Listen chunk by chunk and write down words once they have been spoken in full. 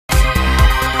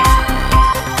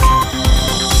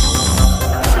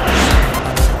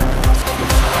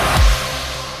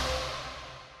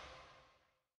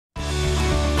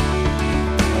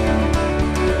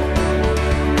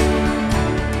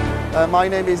My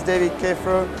name is David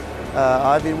Keiffer.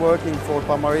 I've been working for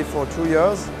Palmary for 2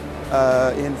 years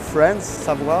in France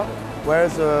Savoie, where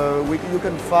you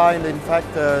can find, in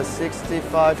fact,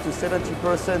 65 to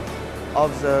 70%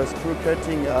 of the screw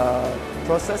cutting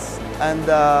process. And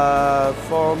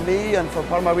for me and for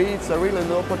Palmary, it's a real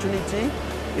opportunity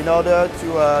in order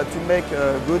to make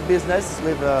a good business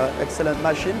with an excellent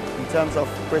machine in terms of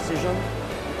precision.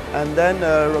 And then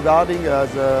regarding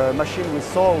the machine we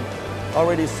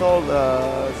already sold,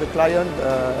 the client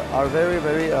are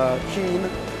very keen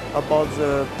about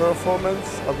the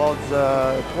performance, about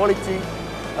the quality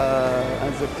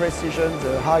and the precision,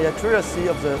 the high accuracy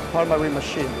of the Palmary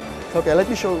machine. Okay, let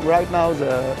me show right now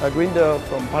a grinder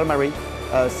from Palmary,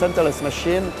 a Centerless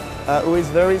machine, who is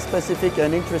very specific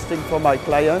and interesting for my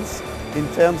clients in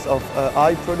terms of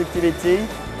high productivity.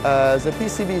 The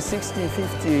PCB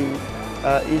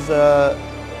 6050 is a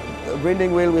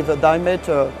grinding wheel with a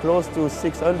diameter close to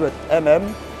 600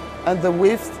 mm, and the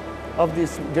width of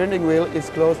this grinding wheel is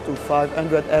close to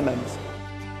 500 mm.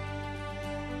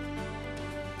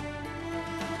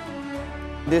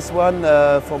 This one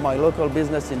for my local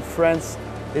business in France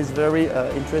is very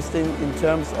interesting in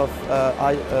terms of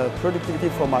high productivity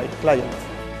for my client.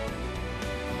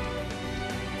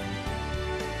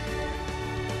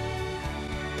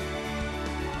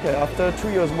 Okay, after 2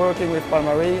 years working with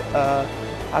Palmary,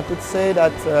 I could say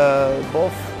that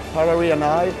both Palmary and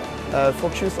I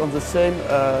focus on the same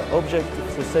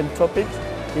objective, the same topic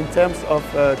in terms of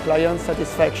client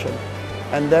satisfaction.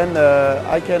 And then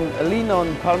I can lean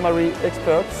on Palmary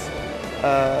experts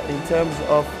in terms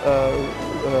of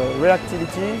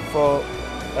reactivity for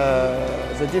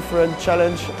the different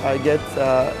challenge I get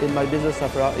in my business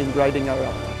in grinding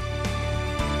area.